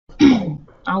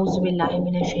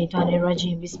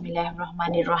आउज़ुबिल्लाहिमिनश्शैतानिर्रजीम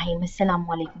बिस्मिल्लाहिर्रहमानिर्रहीम। अस्सलाम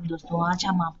वालेकुम दोस्तों, आज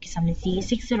हम आपके सामने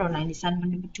CS609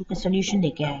 असाइनमेंट नंबर 2 का सोल्यूशन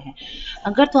लेके आए हैं।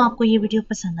 अगर तो आपको ये वीडियो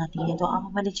पसंद आती है तो आप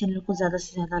हमारे चैनल को ज़्यादा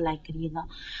से ज़्यादा लाइक करिएगा,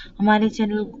 हमारे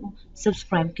चैनल को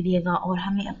सब्सक्राइब करिएगा और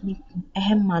हमें अपनी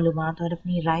अहम मालूमात और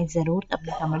अपनी राय ज़रूर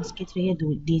अपने कमेंट्स के जरिए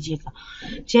दीजिएगा।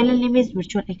 Channel name is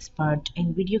virtual expert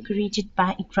and video created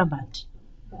by इकराबाद।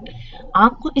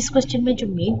 आपको इस क्वेश्चन में जो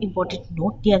मेन इंपॉर्टेंट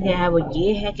नोट दिया गया है वो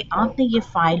ये है कि आपने ये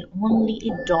फाइल ओनली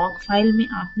एक डॉग फाइल में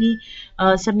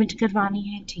आपने सबमिट करवानी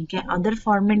है, ठीक है। अदर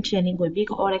फॉर्मेट यानी कोई भी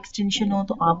और एक्सटेंशन हो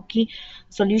तो आपकी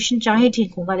सॉल्यूशन चाहे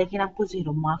ठीक होगा लेकिन आपको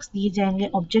 0 मार्क्स दिए जाएंगे।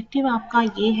 ऑब्जेक्टिव आपका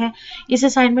ये है इस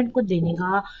असाइनमेंट को देने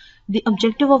का। The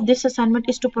objective of this assignment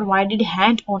is to provide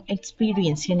hand-on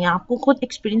experience, यानी आपको खुद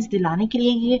एक्सपीरियंस दिलाने के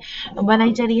लिए ये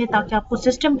बनाई जा रही है ताकि आपको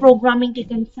सिस्टम प्रोग्रामिंग के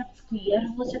कंसेप्ट क्लियर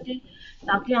हो सके,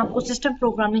 ताकि आपको सिस्टम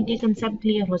प्रोग्रामिंग के कंसेप्ट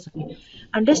क्लियर हो सके।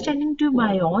 Understanding to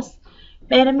BIOS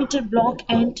parameter block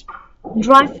and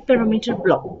drive parameter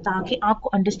block, ताकि आपको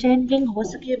अंडरस्टैंडिंग हो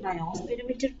सके बायोस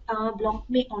पैरामीटर ब्लॉक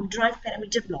में और ड्राइव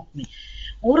पैरामीटर ब्लॉक में।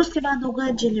 और उसके बाद होगा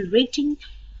जनरेटिंग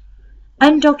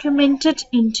अनडॉक्यूमेंटेड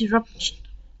इंटरप्शन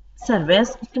सर्विस।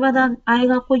 उसके बाद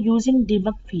आएगा आपको यूजिंग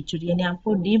डीबग फीचर, यानी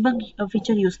आपको डीबग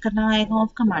फीचर यूज करना आएगा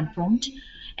of command prompt.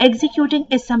 Executing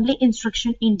assembly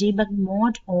instruction in debug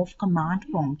mode of command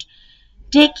prompt.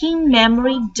 Taking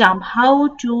memory dump, how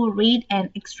to read and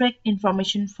extract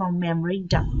information from memory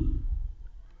dump.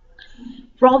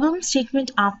 Problem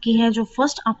statement आपकी है। जो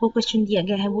first आपको question दिया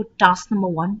गया है वो टास्क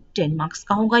नंबर 1 10 मार्क्स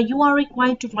का होगा। You are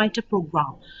required to right a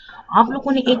programme, आप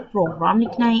लोगों ने एक प्रोग्राम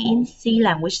लिखना है इन सी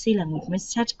लैंग्वेज में।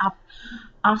 Set up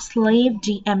a slave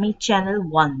DMA channel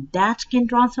 1 that can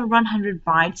transfer 100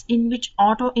 bytes, in which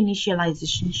auto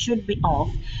initialization should be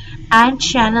off and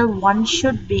channel 1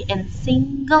 should be in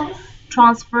single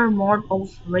transfer mode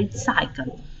of read cycle।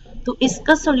 तो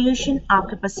इसका solution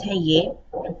आपके पास है ये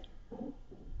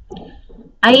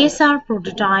ISR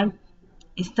prototype.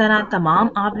 इस तरह तमाम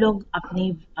आप लोग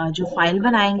अपनी जो फाइल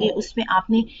बनाएंगे उसमें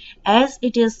आपने एज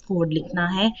इट इज कोड लिखना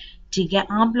है, ठीक है।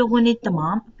 आप लोगों ने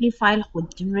तमाम अपनी फाइल खुद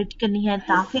जनरेट करनी है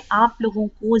ताकि आप लोगों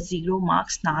को 0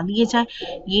 मार्क्स ना दिए जाए।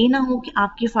 ये ना हो कि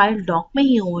आपकी फाइल डॉक में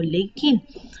ही हो लेकिन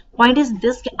पॉइंट इज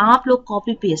दिस कि आप लोग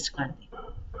कॉपी पेस्ट कर दें,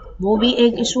 वो भी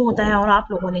एक इशू होता है और आप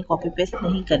लोगों ने कॉपी पेस्ट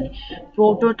नहीं करनी।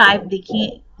 प्रोटोटाइप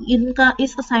देखिए, इनका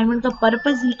इस असाइनमेंट का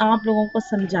पर्पस ही आप लोगों को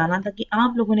समझाना था कि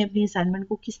आप लोगों ने अपनी असाइनमेंट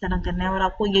को किस तरह करना है और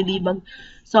आपको ये डीबग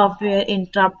सॉफ्टवेयर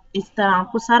इंटरप्ट इस तरह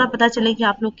आपको सारा पता चले कि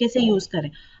आप लोग कैसे यूज करें।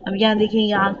 अब यहाँ देखिए,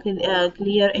 यहाँ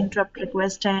क्लियर इंटरप्ट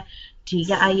रिक्वेस्ट है, ठीक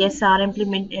है। ISR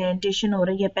इम्प्लीमेंटेशन हो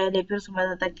रही है पहले, फिर उसके बाद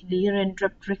आता है क्लियर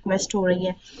इंटरप्ट रिक्वेस्ट हो रही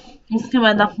है। उसके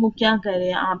बाद आपको क्या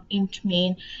करें, आप इंट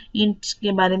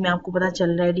के बारे में आपको पता चल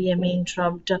रहा है, DMA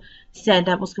इंटरप्ट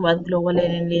सेटअप, उसके बाद ग्लोबल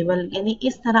लेवल। यानी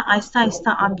इस तरह आहिस्ता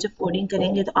आहिस्ता आप जब कोडिंग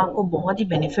करेंगे तो आपको बहुत ही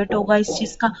बेनिफिट होगा इस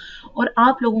चीज़ का और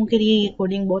आप लोगों के लिए ये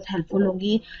कोडिंग बहुत हेल्पफुल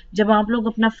होगी जब आप लोग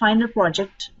अपना फाइनल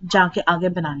प्रोजेक्ट जाके आगे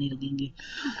बनाने लगेंगे।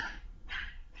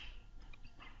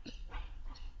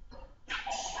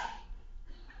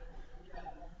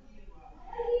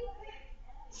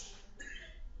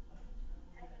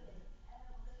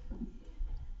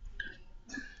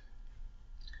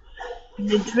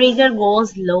 The trigger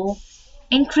goes low,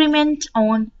 increment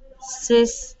on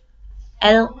sys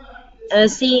L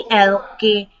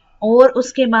CLK और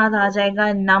उसके बाद आ जाएगा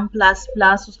num प्लस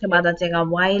प्लस, उसके बाद आ जाएगा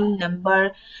while नंबर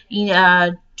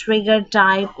ट्रिगर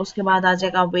टाइप, उसके बाद आ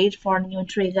जाएगा वेट फॉर न्यू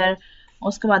ट्रिगर,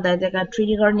 उसके बाद आ जाएगा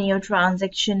ट्रिगर न्यू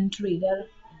ट्रांजेक्शन ट्रिगर,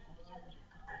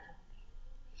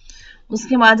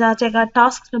 उसके बाद आ जाएगा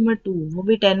टास्क नंबर 2, वो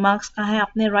भी 10 मार्क्स का है।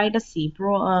 अपने right a C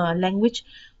language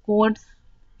code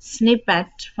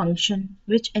snippet function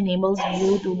which enables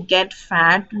you to get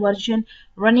fat version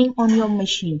running on your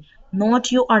machine.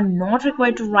 Note, you are not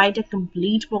required to write a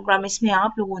complete program। इसमें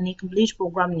आप लोगों ने complete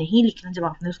program नहीं लिखना जब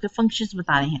आपने उसके functions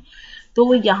बताने हैं।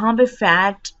 तो यहाँ पे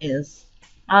fat is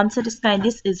आंसर इसका है,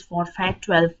 this is for fat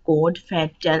 12 code.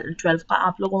 Fat 12 का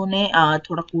आप लोगों ने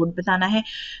थोड़ा कोड बताना है।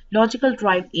 लॉजिकल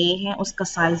ड्राइव ए है, उसका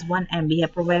साइज 1 MB है,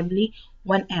 प्रोबेबली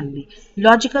 1 MB।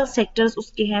 लॉजिकल सेक्टर्स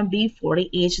उसके हैं B40,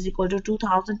 H is equal to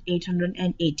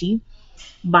 2880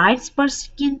 bytes पर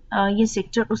सेकेंड। ये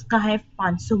सेक्टर उसका है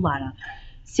 512।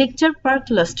 सेक्टर पर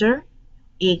क्लस्टर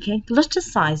एक है, क्लस्टर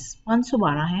साइज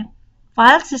 512 है।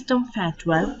 File system fat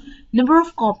 12, number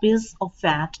of copies of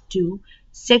fat 2,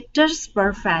 sectors per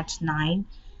fat 9,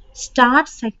 start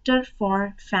sector for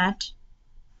fat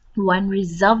 1,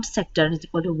 reserved sector is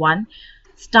equal to 1,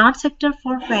 start sector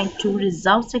for fat 2,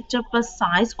 reserved sector plus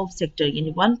size of sector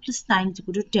यानी 1 plus 9 is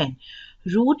equal to 10,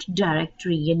 root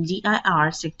directory यानी dir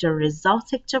sector,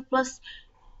 reserved sector plus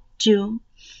 2,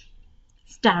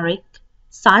 static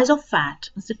Size of fat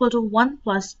is equal to 1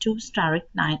 plus 2 steric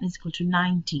 9 is equal to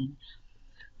 19.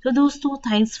 तो दोस्तों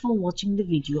thanks for watching the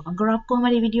video. अगर आपको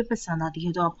हमारी video पसंद आती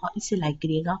है तो आप इसे लाइक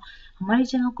करिएगा, हमारे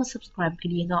चैनल को सब्सक्राइब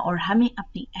करिएगा और हमें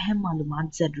अपनी अहम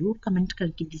मालूमात ज़रूर कमेंट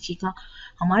करके दीजिएगा।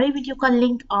 हमारे वीडियो का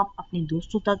लिंक आप अपने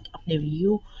दोस्तों तक, अपने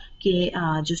व्यू के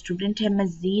जो स्टूडेंट हैं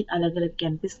मज़ीद अलग अलग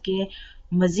कैंपस के,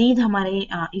 मज़ीद हमारे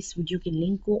इस वीडियो के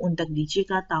लिंक को उन तक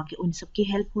दीजिएगा ताकि उन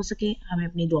सबकी हेल्प हो सके। हमें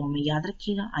अपनी दुआ में याद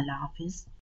रखिएगा। अल्लाह हाफिज़।